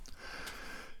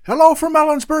Hello from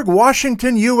Ellensburg,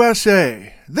 Washington,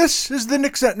 USA. This is the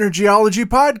Nick Zentner Geology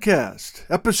Podcast,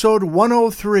 episode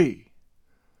 103.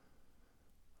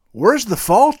 Where's the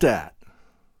fault at?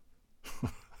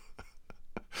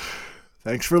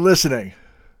 Thanks for listening.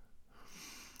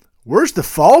 Where's the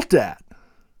fault at?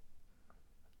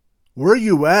 Where are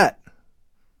you at?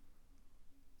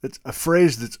 It's a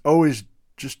phrase that's always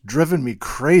just driven me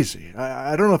crazy.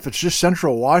 I don't know if it's just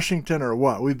Central Washington or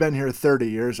what. We've been here 30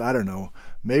 years. I don't know.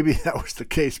 Maybe that was the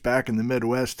case back in the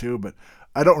Midwest too, but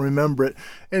I don't remember it.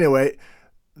 Anyway,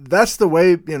 that's the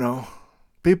way,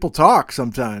 people talk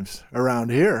sometimes around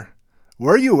here.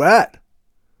 Where are you at?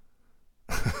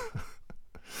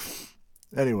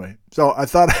 Anyway, so I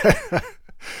thought I'd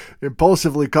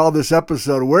impulsively call this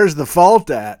episode, Where's the Fault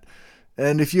At?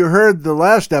 And if you heard the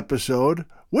last episode,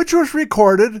 which was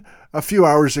recorded a few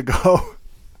hours ago,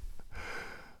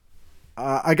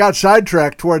 I got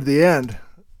sidetracked toward the end.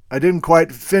 I didn't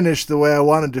quite finish the way I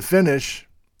wanted to finish.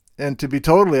 And to be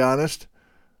totally honest,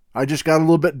 I just got a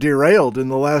little bit derailed in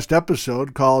the last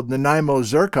episode called Nanaimo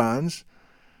Zircons.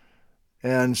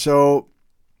 And so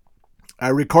I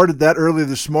recorded that early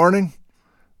this morning.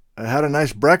 I had a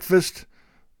nice breakfast.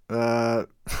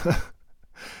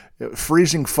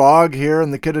 Freezing fog here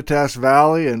in the Kittitas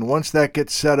Valley. And once that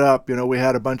gets set up, we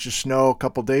had a bunch of snow a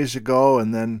couple days ago.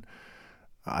 And then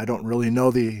I don't really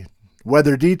know the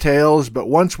weather details, but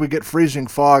once we get freezing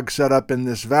fog set up in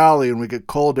this valley and we get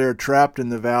cold air trapped in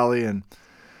the valley, and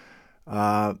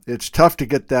it's tough to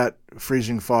get that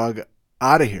freezing fog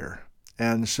out of here.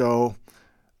 And so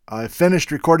I finished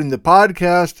recording the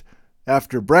podcast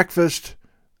after breakfast.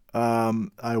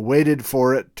 I waited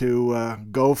for it to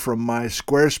go from my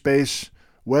Squarespace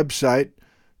website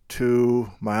to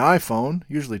my iPhone.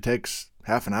 Usually takes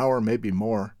half an hour, maybe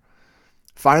more.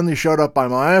 Finally showed up on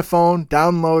my iPhone,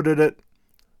 downloaded it,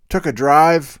 took a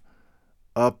drive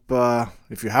up,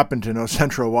 if you happen to know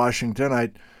Central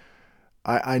Washington.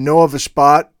 I know of a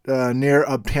spot near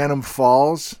Ubtanum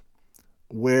Falls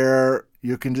where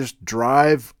you can just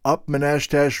drive up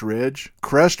Menashtash Ridge,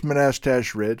 crest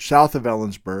Menashtash Ridge, south of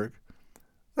Ellensburg,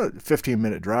 a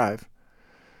 15-minute drive,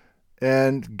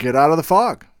 and get out of the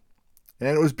fog.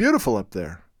 And it was beautiful up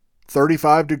there.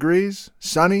 35 degrees,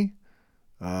 sunny,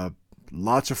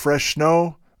 lots of fresh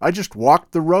snow. I just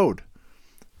walked the road.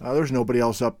 There's nobody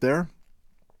else up there.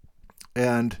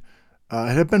 And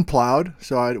it had been plowed,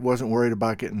 so I wasn't worried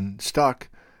about getting stuck.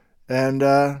 And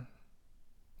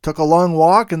took a long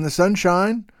walk in the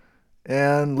sunshine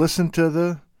and listened to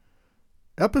the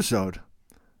episode.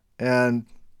 And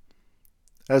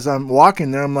as I'm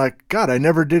walking there, I'm like, God, I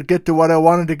never did get to what I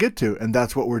wanted to get to. And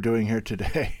that's what we're doing here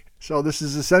today. So this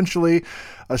is essentially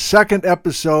a second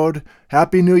episode.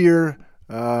 Happy New Year.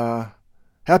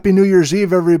 Happy New Year's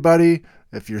Eve, everybody.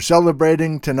 If you're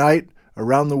celebrating tonight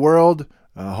around the world,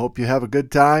 hope you have a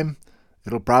good time.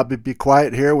 It'll probably be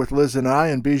quiet here with Liz and I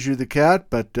and Bijou the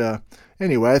cat. But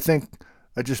anyway, I think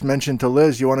I just mentioned to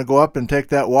Liz, you want to go up and take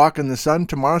that walk in the sun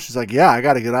tomorrow? She's like, yeah, I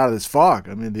got to get out of this fog.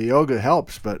 I mean, the yoga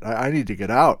helps, but I need to get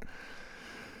out.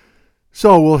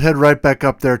 So we'll head right back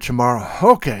up there tomorrow.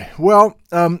 Okay, well,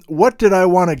 what did I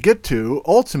want to get to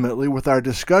ultimately with our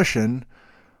discussion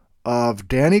of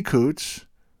Danny Coots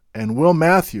and Will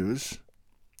Matthews,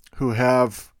 who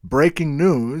have breaking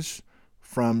news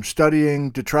from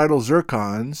studying detrital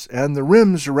zircons and the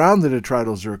rims around the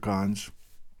detrital zircons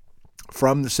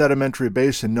from the sedimentary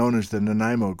basin known as the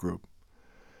Nanaimo Group?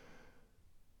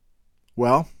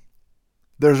 Well,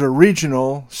 there's a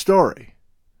regional story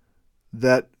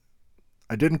that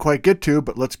I didn't quite get to,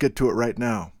 but let's get to it right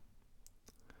now.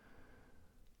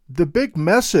 The big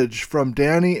message from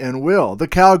Danny and Will, the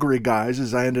Calgary guys,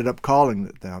 as I ended up calling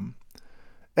them,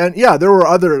 and yeah, there were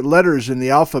other letters in the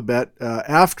alphabet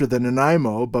after the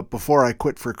Nanaimo, but before I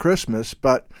quit for Christmas,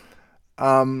 but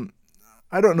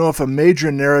I don't know if a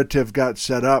major narrative got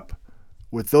set up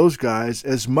with those guys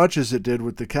as much as it did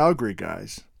with the Calgary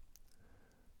guys.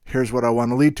 Here's what I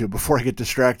want to lead to before I get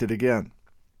distracted again.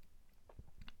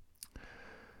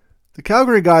 The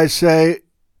Calgary guys say,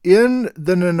 in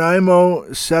the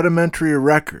Nanaimo sedimentary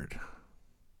record,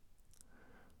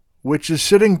 which is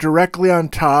sitting directly on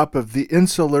top of the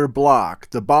insular block,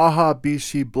 the Baja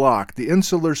BC block, the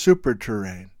insular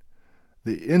superterrane,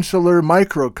 the insular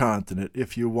microcontinent,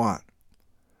 if you want,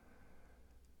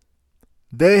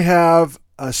 they have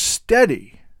a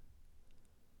steady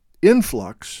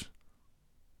influx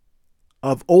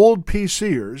of old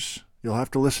PCers. You'll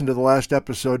have to listen to the last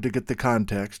episode to get the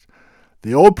context.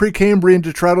 The old Precambrian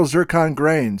detrital zircon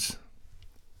grains.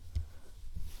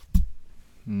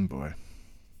 Boy.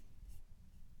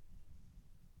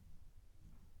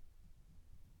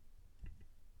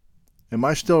 Am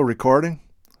I still recording?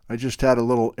 I just had a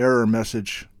little error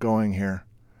message going here.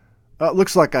 It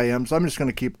looks like I am, so I'm just going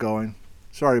to keep going.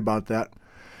 Sorry about that.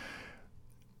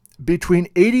 Between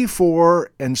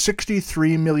 84 and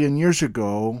 63 million years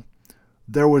ago,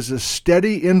 there was a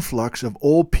steady influx of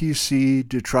old PC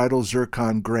detrital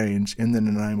zircon grains in the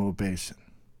Nanaimo Basin.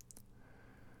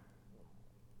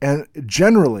 And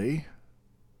generally,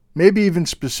 maybe even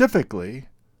specifically,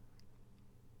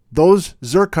 those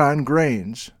zircon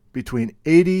grains between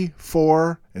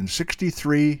 84 and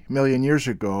 63 million years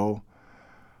ago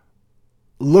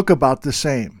look about the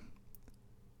same,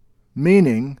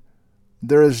 meaning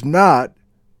there is not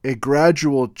a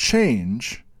gradual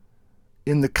change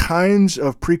in the kinds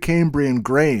of Precambrian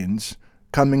grains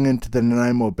coming into the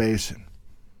Nanaimo Basin.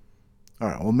 All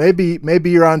right, well, maybe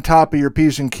you're on top of your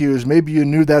P's and Q's. Maybe you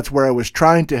knew that's where I was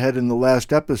trying to head in the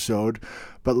last episode,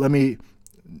 but let me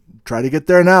try to get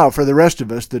there now for the rest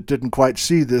of us that didn't quite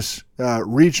see this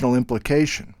regional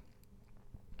implication.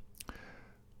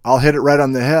 I'll hit it right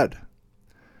on the head.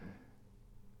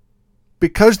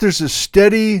 Because there's a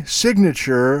steady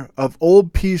signature of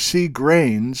old PC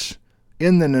grains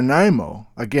in the Nanaimo,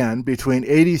 again, between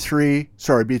 84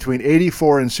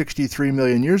 and 63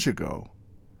 million years ago,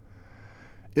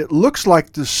 it looks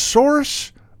like the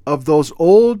source of those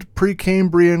old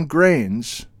Precambrian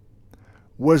grains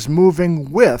was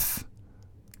moving with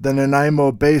the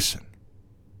Nanaimo Basin.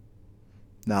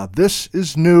 Now, this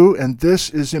is new and this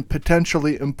is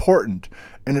potentially important,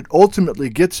 and it ultimately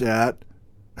gets at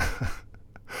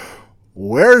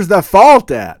where's the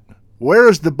fault at? Where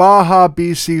is the Baja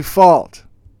BC Fault?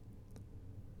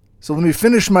 So let me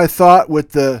finish my thought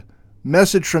with the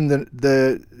message from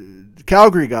the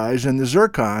Calgary guys and the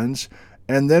zircons,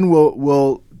 and then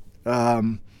we'll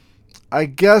I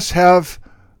guess, have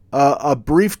a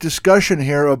brief discussion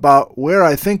here about where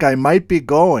I think I might be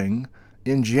going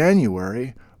in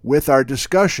January with our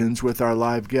discussions with our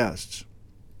live guests.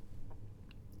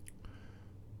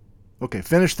 Okay,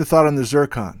 finish the thought on the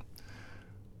zircon.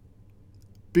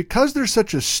 Because there's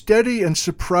such a steady and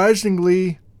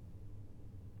surprisingly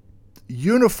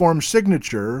uniform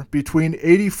signature between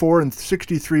 84 and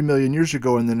 63 million years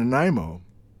ago in the Nanaimo,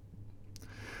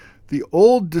 the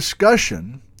old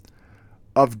discussion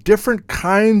of different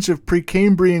kinds of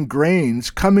Precambrian grains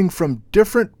coming from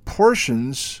different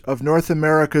portions of North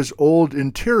America's old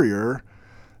interior,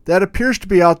 that appears to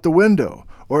be out the window,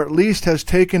 or at least has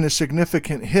taken a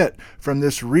significant hit from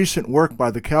this recent work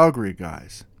by the Calgary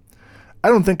guys. I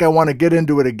don't think I want to get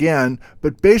into it again,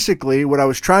 but basically what I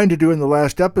was trying to do in the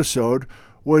last episode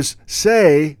was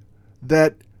say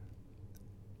that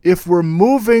if we're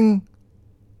moving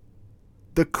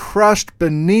the crust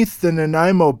beneath the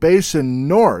Nanaimo Basin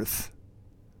north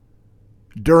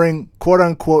during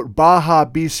quote-unquote Baja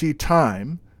BC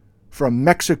time from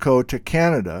Mexico to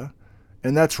Canada,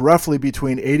 and that's roughly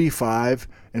between 85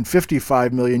 and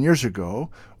 55 million years ago,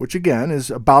 which again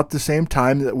is about the same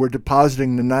time that we're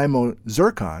depositing Nanaimo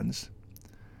zircons.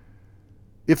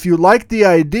 If you like the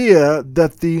idea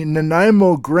that the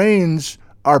Nanaimo grains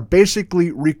are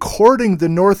basically recording the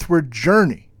northward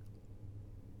journey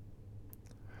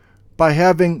by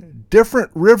having different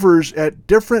rivers at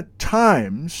different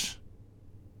times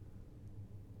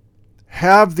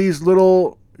have these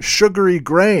little sugary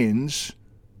grains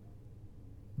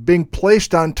being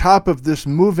placed on top of this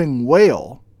moving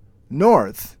whale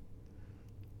north,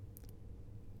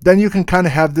 then you can kind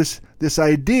of have this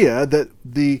idea that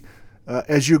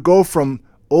as you go from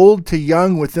old to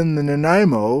young within the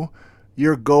Nanaimo,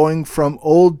 you're going from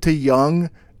old to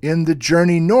young in the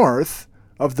journey north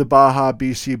of the Baja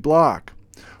BC block.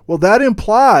 Well, that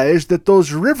implies that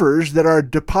those rivers that are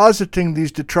depositing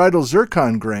these detrital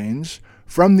zircon grains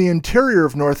from the interior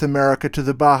of North America to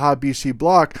the Baja BC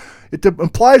block, it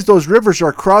implies those rivers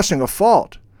are crossing a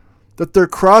fault, that they're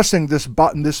crossing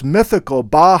this mythical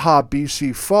Baja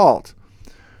BC Fault,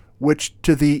 which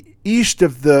to the east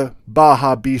of the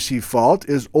Baja BC Fault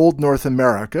is Old North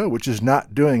America, which is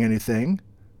not doing anything,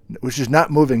 which is not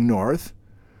moving north.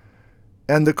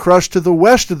 And the crust to the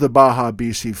west of the Baja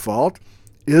BC Fault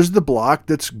is the block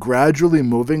that's gradually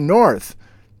moving north.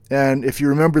 And if you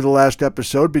remember the last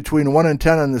episode, between 1 and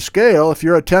 10 on the scale, if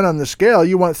you're a 10 on the scale,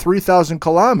 you want 3,000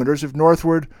 kilometers of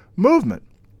northward movement.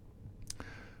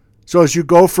 So as you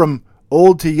go from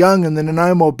old to young in the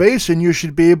Nanaimo Basin, you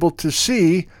should be able to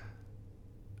see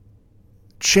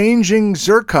changing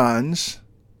zircons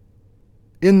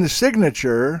in the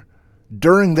signature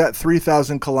during that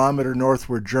 3,000 kilometer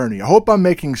northward journey. I hope I'm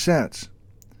making sense.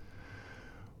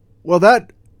 Well,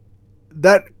 that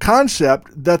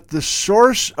concept that the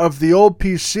source of the old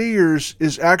PCers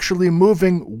is actually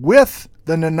moving with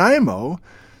the Nanaimo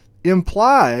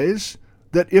implies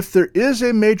that if there is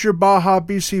a major Baja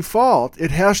BC fault,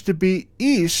 it has to be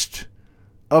east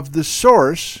of the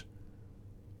source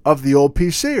of the old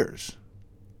PCers.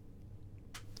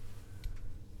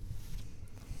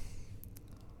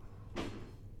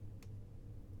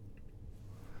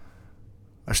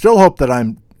 I still hope that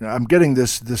I'm getting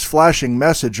this flashing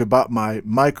message about my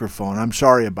microphone. I'm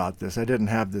sorry about this. I didn't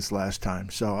have this last time,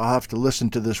 so I'll have to listen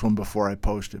to this one before I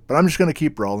post it. But I'm just going to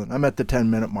keep rolling. I'm at the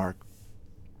 10-minute mark.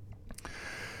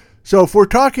 So if we're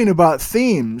talking about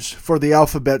themes for the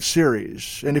alphabet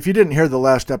series, and if you didn't hear the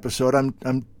last episode,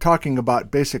 I'm talking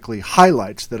about basically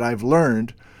highlights that I've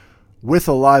learned with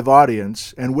a live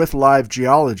audience and with live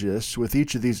geologists with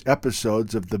each of these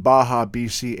episodes of the Baja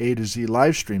BC A to Z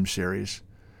live stream series.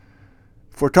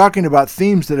 If we're talking about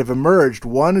themes that have emerged,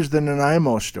 one is the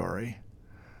Nanaimo story.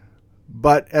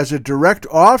 But as a direct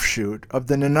offshoot of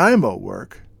the Nanaimo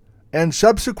work and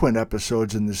subsequent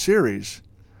episodes in the series,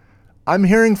 I'm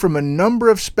hearing from a number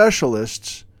of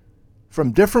specialists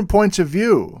from different points of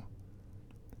view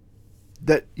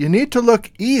that you need to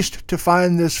look east to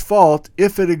find this fault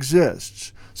if it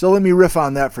exists. So let me riff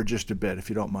on that for just a bit, if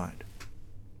you don't mind.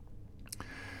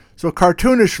 So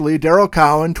cartoonishly, Darrell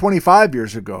Cowan, 25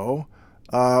 years ago,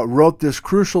 wrote this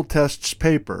Crucial Tests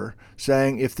paper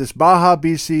saying if this Baja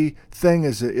BC thing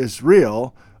is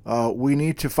real, we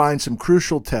need to find some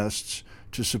crucial tests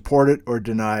to support it or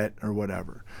deny it or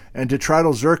whatever. And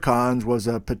detrital zircons was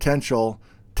a potential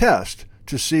test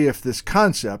to see if this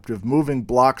concept of moving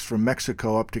blocks from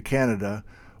Mexico up to Canada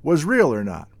was real or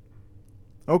not.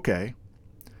 Okay.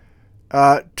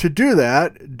 To do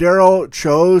that, Darrell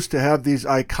chose to have these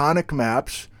iconic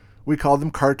maps. We call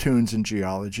them cartoons in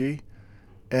geology.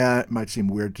 And it might seem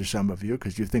weird to some of you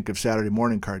because you think of Saturday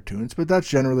morning cartoons, but that's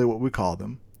generally what we call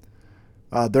them.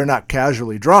 They're not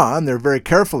casually drawn. They're very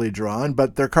carefully drawn,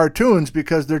 but they're cartoons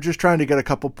because they're just trying to get a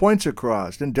couple points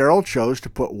across. And Darrell chose to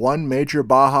put one major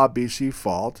Baja BC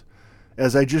fault,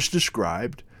 as I just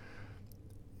described.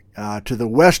 To the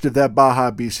west of that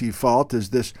Baja BC fault is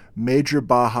this major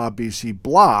Baja BC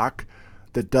block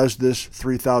that does this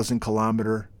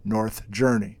 3,000-kilometer north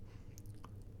journey.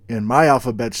 In my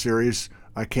alphabet series,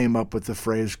 I came up with the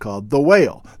phrase called the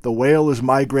whale. The whale is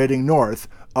migrating north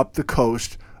up the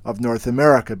coast of North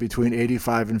America between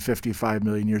 85 and 55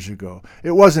 million years ago.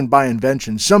 It wasn't by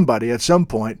invention. Somebody at some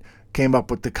point came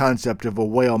up with the concept of a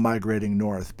whale migrating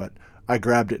north, but I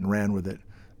grabbed it and ran with it.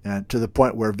 And to the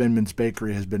point where Vindman's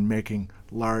Bakery has been making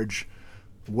large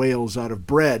whales out of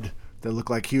bread that look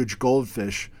like huge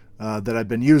goldfish that I've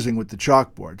been using with the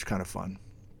chalkboard. It's kind of fun.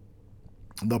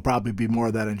 There'll probably be more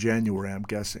of that in January, I'm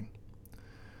guessing.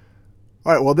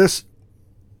 All right, well,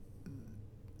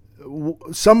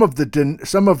 some of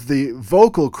the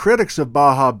vocal critics of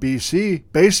Baja BC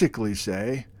basically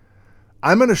say,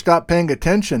 I'm going to stop paying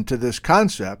attention to this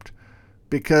concept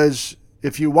because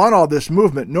if you want all this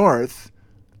movement north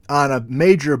on a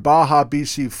major Baja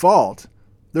BC fault,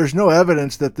 there's no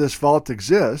evidence that this fault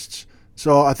exists,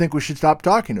 so I think we should stop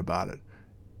talking about it.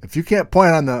 If you can't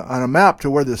point on a map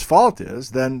to where this fault is,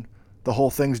 then the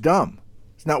whole thing's dumb.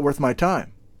 It's not worth my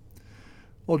time.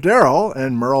 Well, Darrell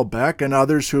and Merle Beck and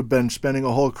others who have been spending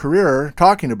a whole career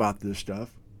talking about this stuff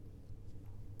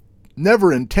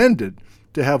never intended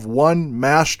to have one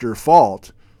master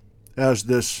fault as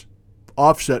this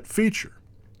offset feature,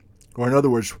 or in other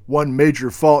words, one major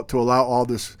fault to allow all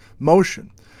this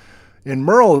motion. In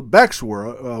Merle Beck's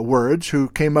words, who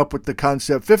came up with the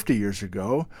concept 50 years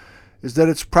ago, is that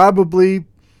it's probably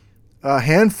a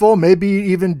handful, maybe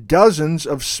even dozens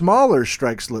of smaller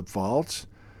strike-slip faults,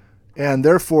 and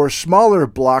therefore smaller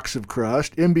blocks of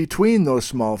crust in between those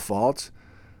small faults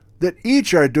that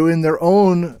each are doing their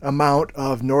own amount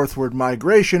of northward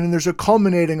migration, and there's a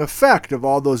culminating effect of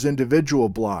all those individual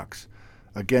blocks.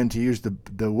 Again, to use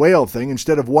the whale thing,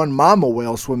 instead of one mama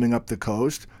whale swimming up the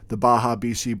coast, the Baja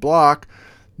BC block,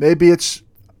 maybe it's,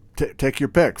 take your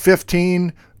pick,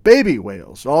 15 baby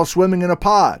whales all swimming in a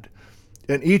pod.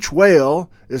 And each whale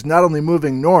is not only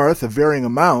moving north of varying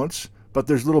amounts, but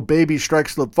there's little baby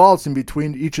strike-slip faults in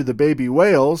between each of the baby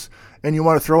whales. And you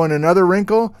want to throw in another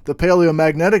wrinkle? The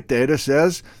paleomagnetic data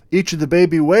says each of the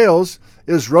baby whales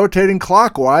is rotating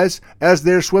clockwise as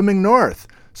they're swimming north.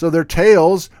 So their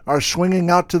tails are swinging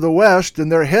out to the west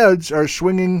and their heads are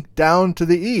swinging down to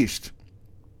the east.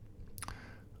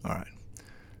 All right.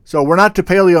 So we're not to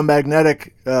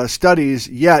paleomagnetic studies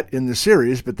yet in the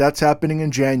series, but that's happening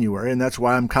in January, and that's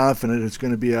why I'm confident it's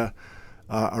going to be a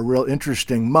real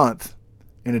interesting month,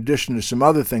 in addition to some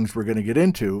other things we're going to get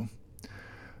into.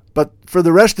 But for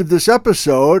the rest of this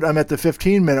episode, I'm at the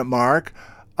 15-minute mark.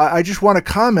 I just want to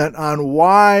comment on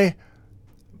why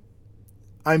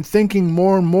I'm thinking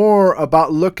more and more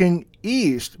about looking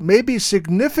east, maybe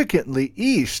significantly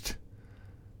east,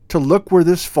 to look where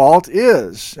this fault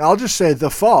is. I'll just say the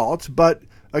fault, but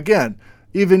again,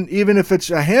 even if it's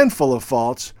a handful of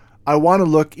faults, I want to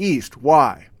look east.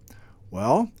 Why?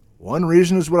 Well, one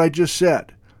reason is what I just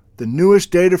said. The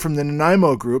newest data from the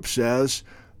Nanaimo group says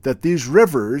that these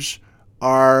rivers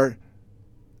are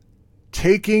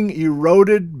taking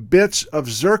eroded bits of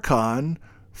zircon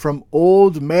from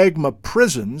old magma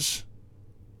prisons,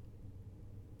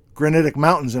 granitic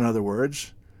mountains in other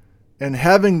words, and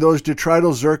having those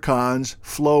detrital zircons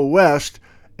flow west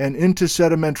and into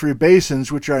sedimentary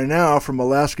basins, which are now from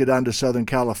Alaska down to Southern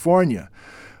California.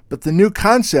 But the new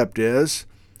concept is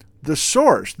the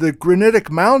source, the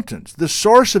granitic mountains, the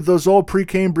source of those old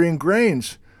Precambrian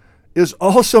grains is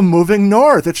also moving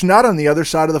north. It's not on the other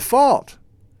side of the fault.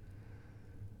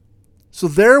 So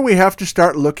there we have to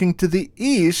start looking to the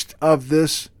east of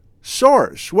this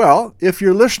source. Well, if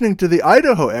you're listening to the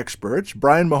Idaho experts,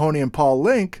 Brian Mahoney and Paul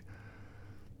Link,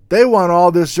 they want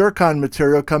all this zircon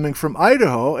material coming from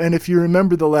Idaho. And if you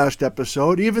remember the last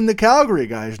episode, even the Calgary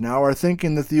guys now are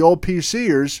thinking that the old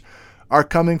PCers are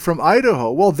coming from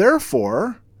Idaho. Well,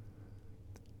 therefore,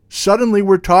 suddenly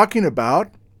we're talking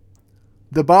about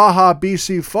the Baja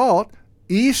BC Fault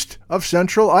east of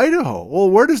central Idaho. Well,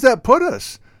 where does that put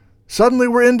us? Suddenly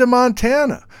we're into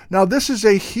Montana. Now, this is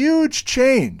a huge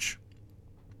change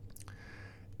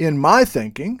in my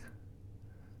thinking,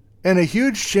 and a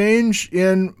huge change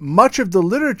in much of the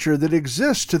literature that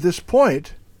exists to this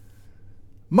point.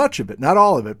 Much of it, not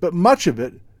all of it, but much of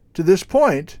it to this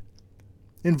point,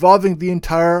 involving the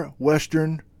entire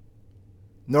western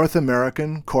North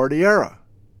American Cordillera,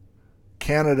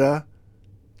 Canada,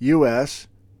 U.S.,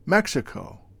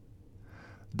 Mexico.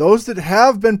 Those that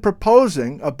have been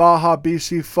proposing a Baja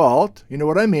BC Fault, you know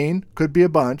what I mean, could be a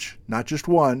bunch, not just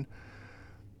one,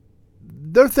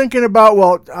 they're thinking about,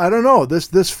 well, I don't know,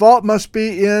 this fault must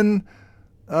be in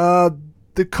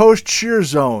the coast shear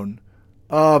zone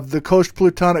of the Coast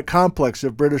Plutonic Complex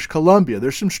of British Columbia.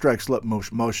 There's some strike slip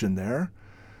motion there.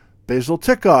 Basil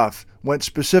Tikoff went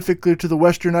specifically to the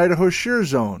western Idaho shear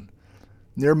zone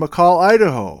near McCall,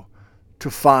 Idaho, to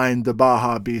find the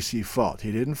Baja BC Fault.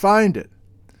 He didn't find it.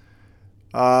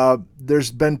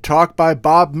 There's been talk by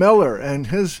Bob Miller and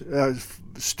his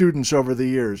students over the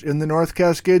years in the North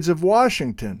Cascades of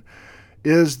Washington.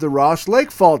 Is the Ross Lake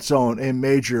Fault Zone a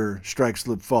major strike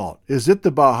slip fault? Is it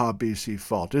the Baja BC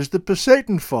Fault? Is the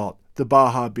Pasayten Fault the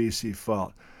Baja BC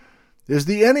Fault? Is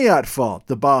the Eniat Fault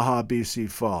the Baja BC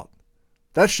Fault?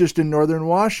 That's just in northern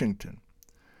Washington.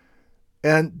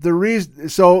 And the reason,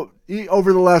 so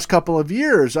over the last couple of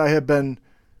years, I have been,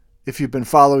 if you've been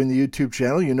following the YouTube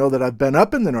channel, you know that I've been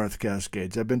up in the North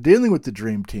Cascades. I've been dealing with the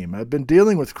Dream Team. I've been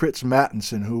dealing with Chris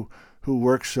Mattinson, who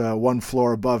works one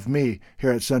floor above me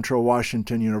here at Central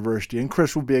Washington University. And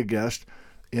Chris will be a guest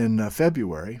in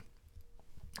February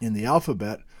in the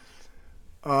Alphabet.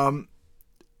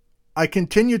 I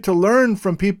continue to learn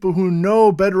from people who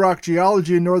know bedrock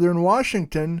geology in northern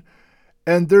Washington,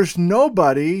 and there's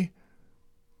nobody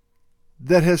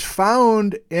that has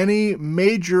found any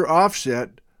major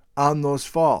offset on those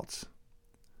faults.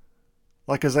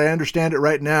 Like, as I understand it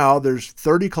right now, there's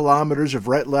 30 kilometers of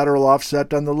right lateral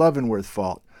offset on the Leavenworth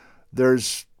Fault.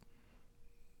 There's,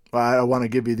 I don't want to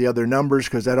give you the other numbers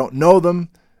because I don't know them,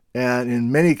 and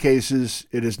in many cases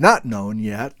it is not known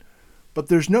yet, but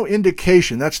there's no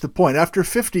indication. That's the point. After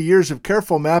 50 years of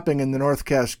careful mapping in the North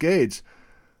Cascades,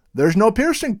 there's no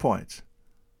piercing points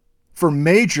for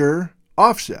major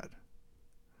offset.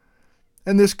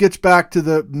 And this gets back to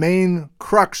the main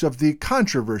crux of the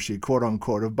controversy, quote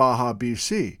unquote, of Baja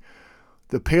BC.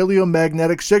 The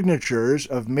paleomagnetic signatures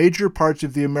of major parts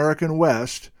of the American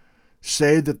West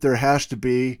say that there has to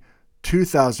be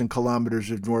 2,000 kilometers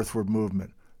of northward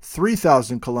movement,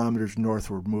 3,000 kilometers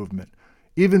northward movement,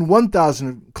 even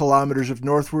 1,000 kilometers of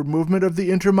northward movement of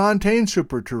the intermontane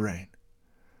superterrane.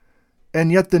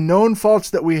 And yet the known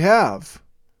faults that we have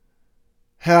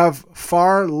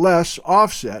far less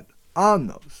offset on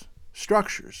those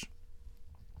structures.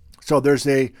 So there's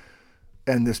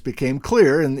and this became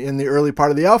clear in the early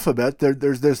part of the Alphabet,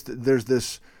 there's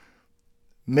this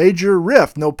major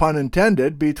rift, no pun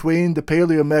intended, between the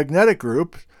paleomagnetic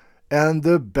group and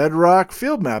the bedrock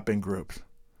field mapping groups.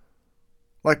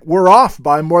 Like, we're off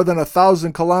by more than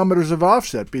 1,000 kilometers of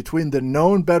offset between the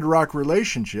known bedrock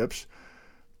relationships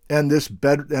and this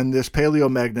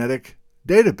paleomagnetic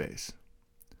database.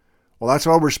 Well, that's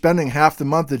why we're spending half the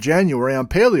month of January on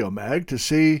Paleomag, to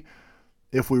see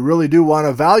if we really do want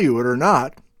to value it or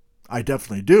not. I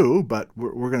definitely do, but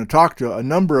we're going to talk to a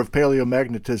number of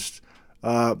paleomagnetist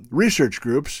research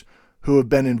groups who have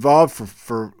been involved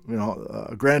for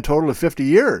a grand total of 50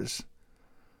 years,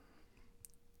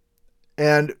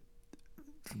 and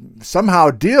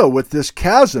somehow deal with this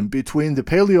chasm between the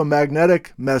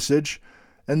paleomagnetic message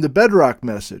and the bedrock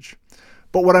message.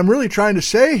 But what I'm really trying to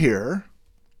say here,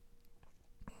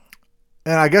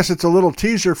 and I guess it's a little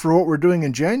teaser for what we're doing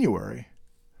in January,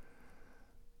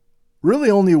 really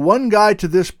only one guy to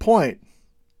this point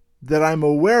that I'm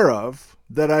aware of,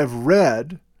 that I've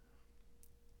read,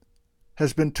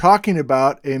 has been talking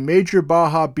about a major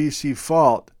Baja BC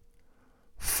fault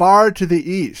far to the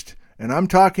east. And I'm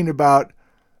talking about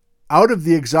out of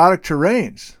the exotic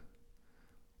terrains.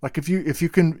 Like if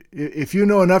you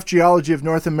know enough geology of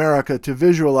North America to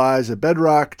visualize a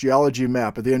bedrock geology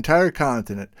map of the entire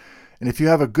continent, and if you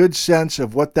have a good sense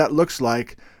of what that looks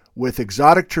like with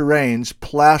exotic terrains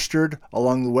plastered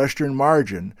along the western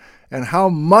margin, and how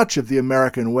much of the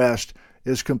American West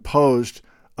is composed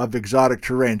of exotic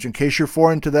terrains. In case you're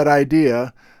foreign to that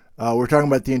idea, we're talking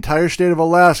about the entire state of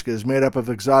Alaska is made up of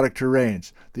exotic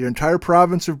terrains. The entire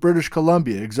province of British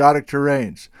Columbia, exotic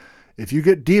terrains. If you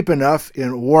get deep enough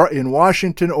in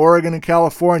Washington, Oregon, and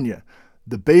California,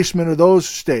 the basement of those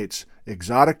states,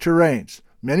 exotic terrains.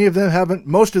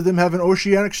 Most of them have an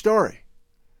oceanic story.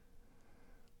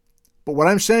 But what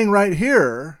I'm saying right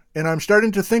here, and I'm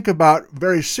starting to think about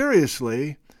very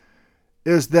seriously,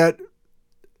 is that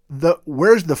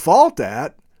where's the fault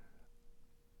at?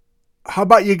 How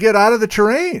about you get out of the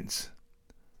terrains?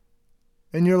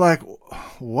 And you're like,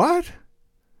 what?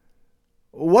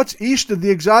 What's east of the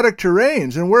exotic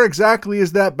terrains? And where exactly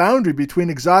is that boundary between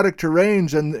exotic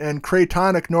terrains and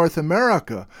cratonic North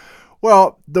America?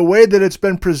 Well, the way that it's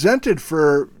been presented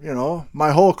for,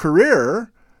 my whole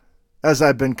career, as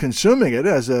I've been consuming it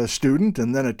as a student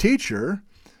and then a teacher,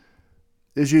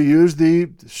 is you use the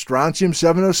strontium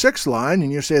 706 line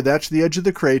and you say that's the edge of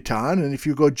the craton. And if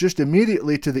you go just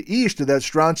immediately to the east of that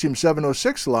strontium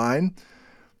 706 line,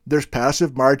 there's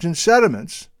passive margin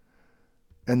sediments.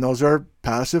 And those are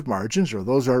passive margins, or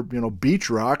those are, beach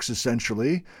rocks,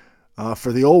 essentially,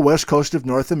 for the old west coast of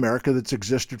North America that's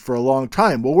existed for a long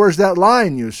time. Well, where's that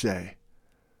line, you say?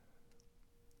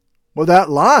 Well, that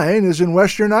line is in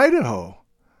western Idaho.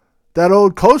 That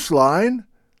old coastline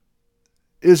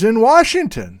is in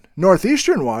Washington,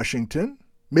 northeastern Washington,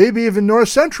 maybe even north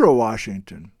central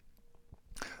Washington.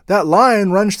 That line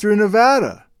runs through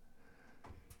Nevada.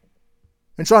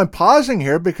 And so I'm pausing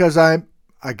here because I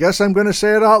guess I'm going to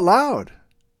say it out loud.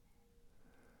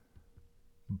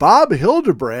 Bob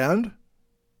Hildebrand,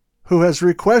 who has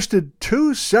requested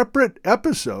 2 separate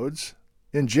episodes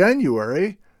in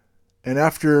January, and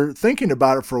after thinking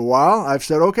about it for a while, I've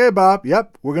said, okay, Bob,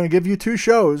 yep, we're going to give you 2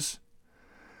 shows.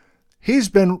 He's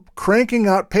been cranking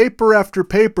out paper after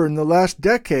paper in the last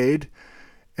decade,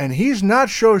 and he's not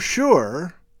so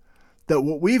sure that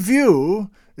what we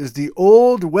view as the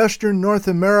old Western North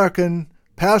American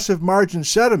passive margin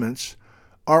sediments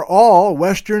are all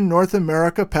Western North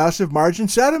America passive margin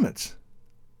sediments.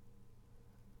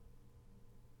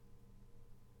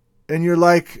 And you're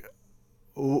like,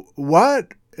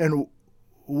 what? And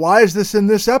why is this in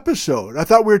this episode? I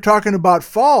thought we were talking about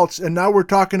faults, and now we're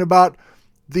talking about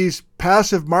these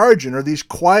passive margin or these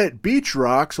quiet beach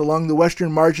rocks along the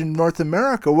western margin of North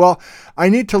America. Well, I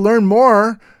need to learn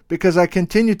more because I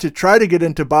continue to try to get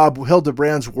into Bob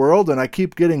Hildebrand's world, and I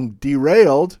keep getting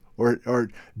derailed or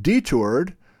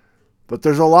detoured. But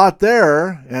there's a lot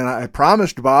there, and I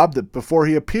promised Bob that before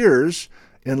he appears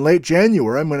in late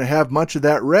January, I'm going to have much of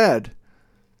that read.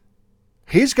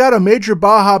 He's got a major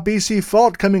Baja BC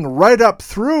fault coming right up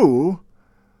through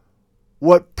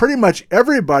what pretty much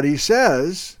everybody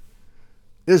says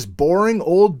is boring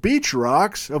old beach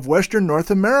rocks of western North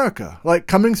America, like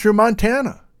coming through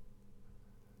Montana.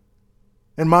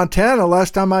 And Montana,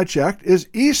 last time I checked, is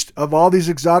east of all these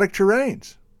exotic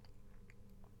terrains.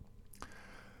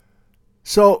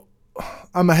 So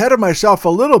I'm ahead of myself a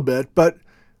little bit, but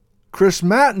Chris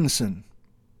Mattinson,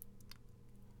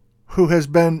 who has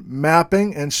been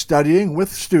mapping and studying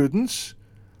with students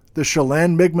the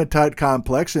Chelan Migmatite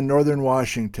Complex in northern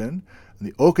Washington, and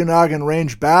the Okanagan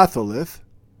Range batholith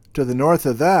to the north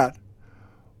of that,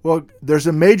 well, there's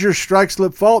a major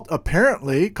strike-slip fault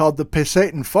apparently called the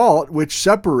Pasayten Fault, which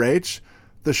separates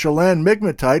the Chelan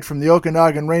Migmatite from the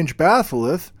Okanagan Range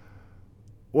batholith.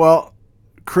 Well,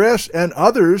 Chris and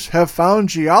others have found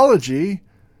geology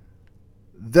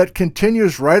that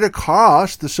continues right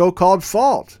across the so-called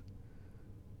fault,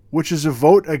 which is a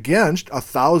vote against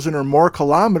 1,000 or more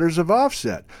kilometers of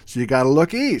offset. So you got to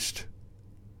look east.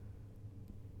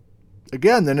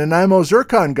 Again, the Nanaimo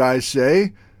Zircon guys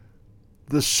say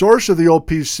the source of the old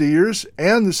PCers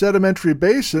and the sedimentary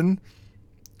basin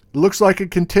looks like a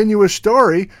continuous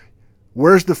story.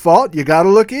 Where's the fault? You got to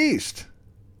look east.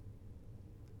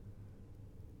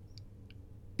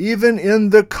 Even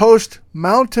in the Coast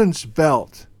Mountains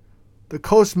belt, the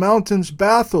Coast Mountains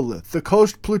batholith, the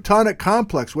Coast Plutonic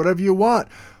complex, whatever you want.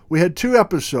 We had 2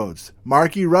 episodes,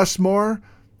 Marky Russmore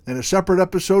and a separate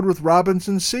episode with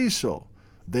Robinson Cecil.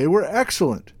 They were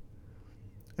excellent.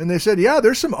 And they said, yeah,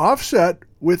 there's some offset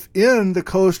within the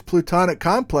Coast Plutonic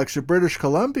complex of British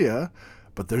Columbia,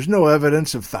 but there's no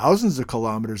evidence of thousands of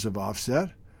kilometers of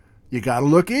offset. You got to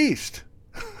look east.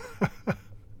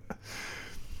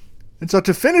 And so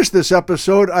to finish this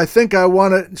episode, I think I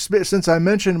want to, since I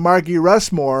mentioned Margie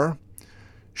Russmore,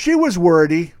 she was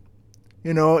wordy.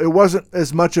 You know, it wasn't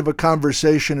as much of a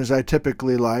conversation as I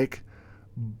typically like,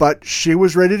 but she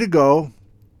was ready to go,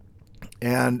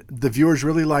 and the viewers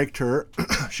really liked her.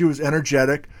 She was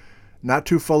energetic, not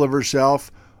too full of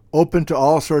herself, open to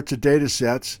all sorts of data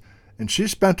sets, and she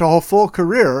spent a whole full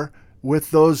career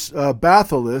with those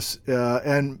batholiths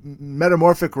and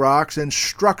metamorphic rocks and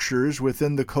structures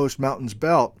within the Coast Mountains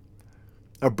belt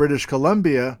of British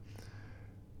Columbia.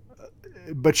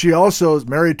 But she also is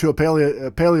married to a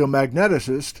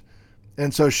paleomagneticist,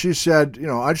 and so she said, you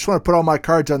know, I just want to put all my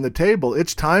cards on the table.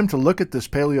 It's time to look at this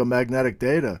paleomagnetic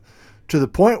data, to the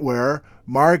point where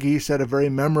Margie said a very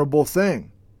memorable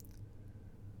thing.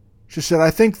 She said, I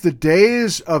think the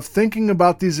days of thinking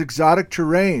about these exotic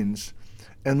terrains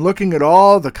and looking at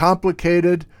all the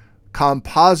complicated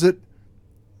composite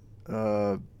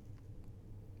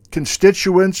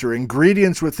constituents or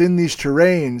ingredients within these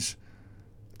terrains,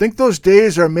 I think those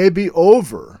days are maybe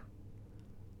over.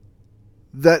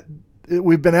 That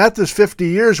we've been at this 50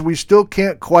 years, we still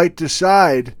can't quite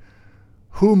decide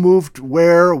who moved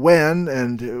where, when,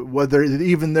 and whether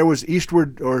even there was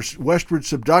eastward or westward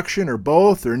subduction or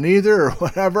both or neither or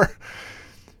whatever.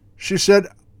 She said,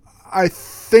 I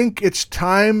think it's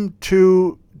time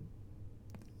to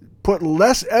put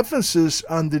less emphasis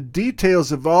on the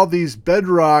details of all these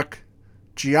bedrock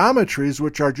geometries,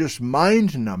 which are just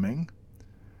mind-numbing,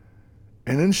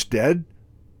 and instead,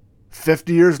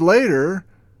 50 years later,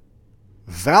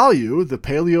 value the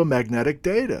paleomagnetic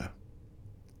data.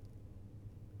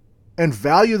 And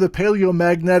value the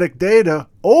paleomagnetic data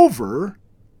over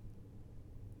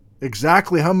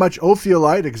exactly how much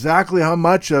ophiolite, exactly how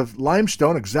much of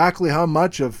limestone, exactly how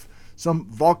much of some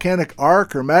volcanic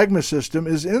arc or magma system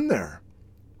is in there.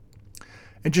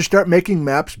 And just start making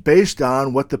maps based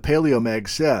on what the paleomag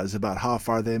says about how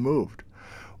far they moved.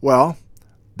 Well,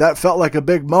 that felt like a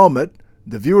big moment.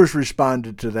 The viewers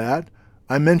responded to that.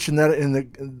 I mentioned that in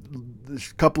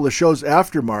the couple of shows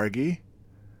after Margie.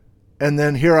 And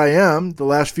then here I am, the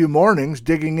last few mornings,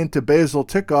 digging into Basil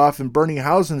Tikoff and Bernie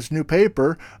Hausen's new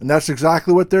paper, and that's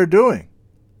exactly what they're doing.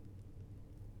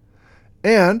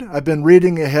 And I've been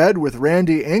reading ahead with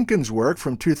Randy Enkin's work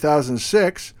from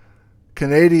 2006,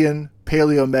 Canadian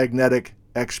paleomagnetic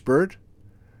expert.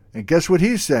 And guess what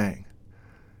he's saying?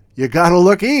 You got to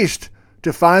look east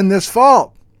to find this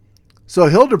fault. So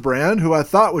Hildebrand, who I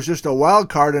thought was just a wild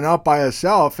card and out by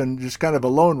herself and just kind of a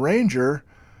lone ranger,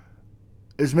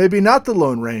 is maybe not the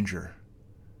Lone Ranger.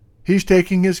 He's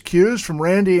taking his cues from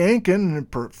Randy Enkin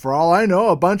and, for all I know,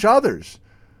 a bunch of others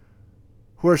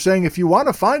who are saying if you want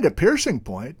to find a piercing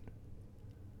point,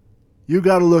 you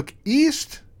got to look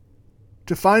east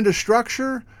to find a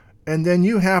structure, and then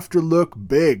you have to look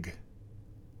big.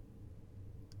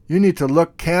 You need to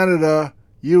look Canada,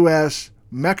 U.S.,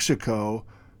 Mexico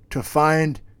to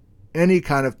find any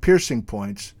kind of piercing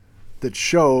points that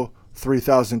show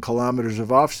 3,000 kilometers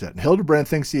of offset. And Hildebrand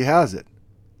thinks he has it.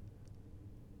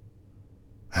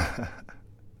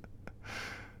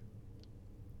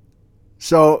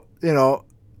 So, you know,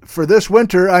 for this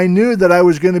winter, I knew that I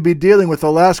was going to be dealing with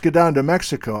Alaska down to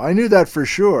Mexico. I knew that for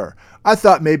sure. I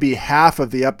thought maybe half of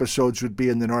the episodes would be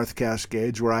in the North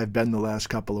Cascades, where I've been the last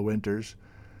couple of winters.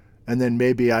 And then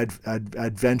maybe I'd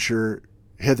venture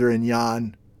hither and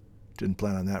yon. Didn't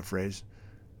plan on that phrase.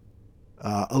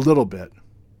 A little bit.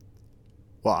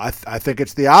 Well, I think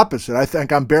it's the opposite. I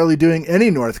think I'm barely doing any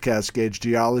North Cascades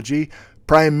geology,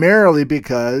 primarily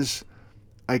because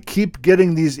I keep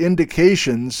getting these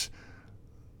indications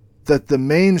that the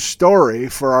main story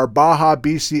for our Baja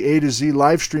BC A to Z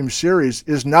live stream series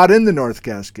is not in the North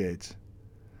Cascades.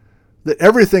 That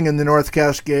everything in the North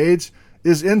Cascades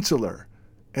is insular,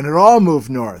 and it all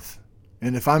moved north.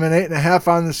 And if I'm an 8.5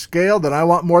 on the scale, then I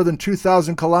want more than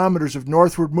 2,000 kilometers of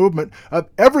northward movement of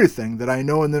everything that I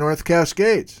know in the North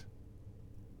Cascades.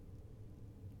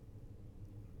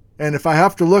 And if I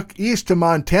have to look east to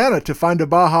Montana to find a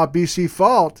Baja BC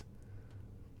fault,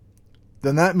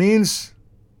 then that means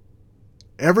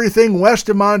everything west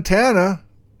of Montana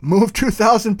move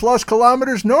 2,000 plus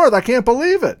kilometers north. I can't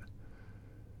believe it.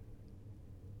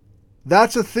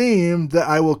 That's a theme that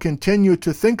I will continue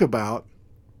to think about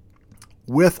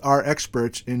with our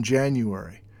experts in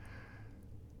January.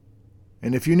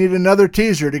 And if you need another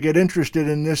teaser to get interested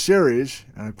in this series,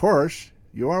 and of course,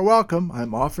 you are welcome.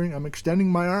 I'm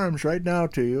extending my arms right now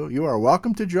to you. You are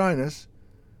welcome to join us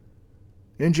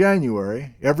in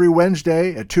January, every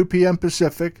Wednesday at 2 p.m.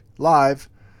 Pacific, live,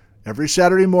 every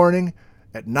Saturday morning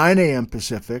at 9 a.m.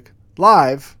 Pacific,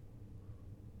 live,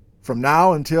 from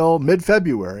now until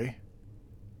mid-February,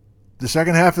 the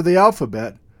second half of the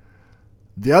alphabet.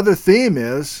 The other theme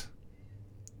is,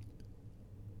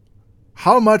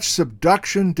 how much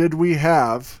subduction did we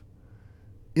have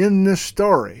in this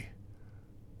story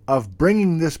of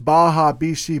bringing this Baja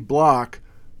BC block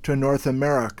to North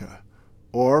America?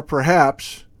 Or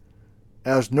perhaps,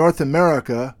 as North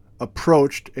America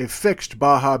approached a fixed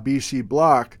Baja BC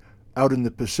block out in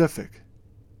the Pacific.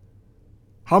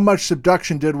 How much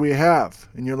subduction did we have?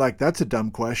 And you're like, that's a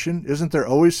dumb question. Isn't there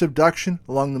always subduction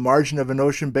along the margin of an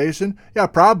ocean basin? Yeah,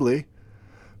 probably.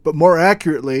 But more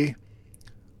accurately,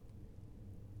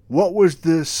 what was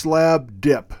the slab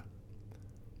dip?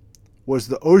 Was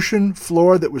the ocean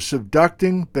floor that was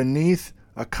subducting beneath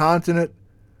a continent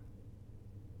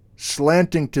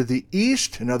slanting to the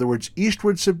east, in other words,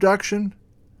 eastward subduction,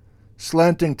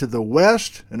 slanting to the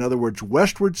west, in other words,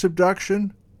 westward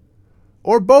subduction,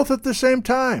 or both at the same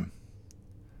time?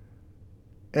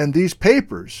 And these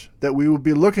papers that we will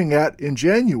be looking at in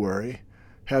January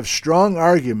have strong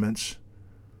arguments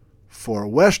for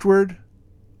westward,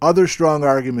 other strong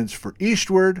arguments for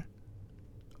eastward,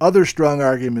 other strong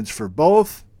arguments for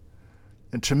both.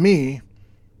 And to me,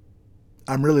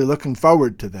 I'm really looking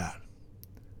forward to that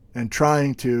and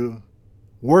trying to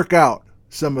work out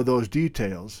some of those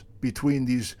details between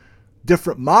these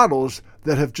different models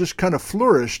that have just kind of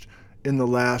flourished in the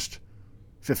last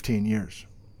 15 years.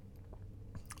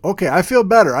 Okay, I feel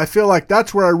better. I feel like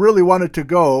that's where I really wanted to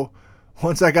go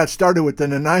once I got started with the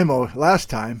Nanaimo last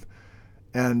time.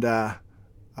 And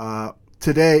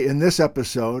today in this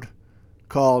episode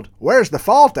called Where's the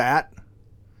Fault At?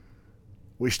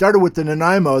 We started with the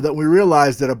Nanaimo, that we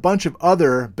realized that a bunch of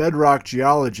other bedrock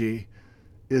geology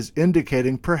is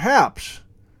indicating perhaps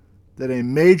that a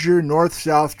major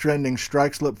north-south trending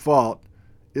strike-slip fault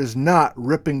is not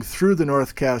ripping through the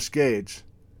North Cascades,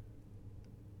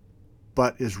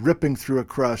 but is ripping through a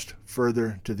crust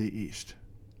further to the east.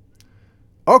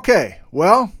 Okay,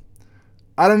 well,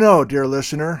 I don't know, dear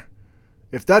listener.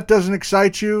 If that doesn't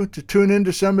excite you to tune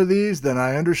into some of these, then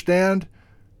I understand.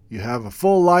 You have a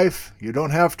full life. You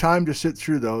don't have time to sit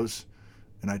through those,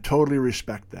 and I totally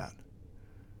respect that.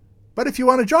 But if you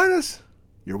want to join us,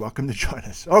 you're welcome to join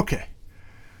us. Okay.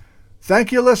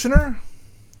 Thank you, listener.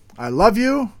 I love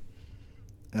you,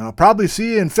 and I'll probably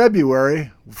see you in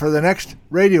February for the next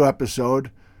radio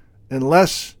episode,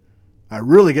 unless I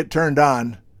really get turned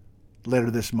on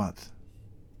later this month,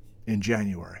 in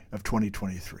January of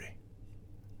 2023.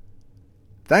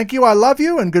 Thank you, I love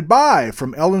you, and goodbye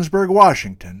from Ellensburg,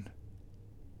 Washington,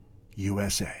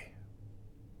 USA.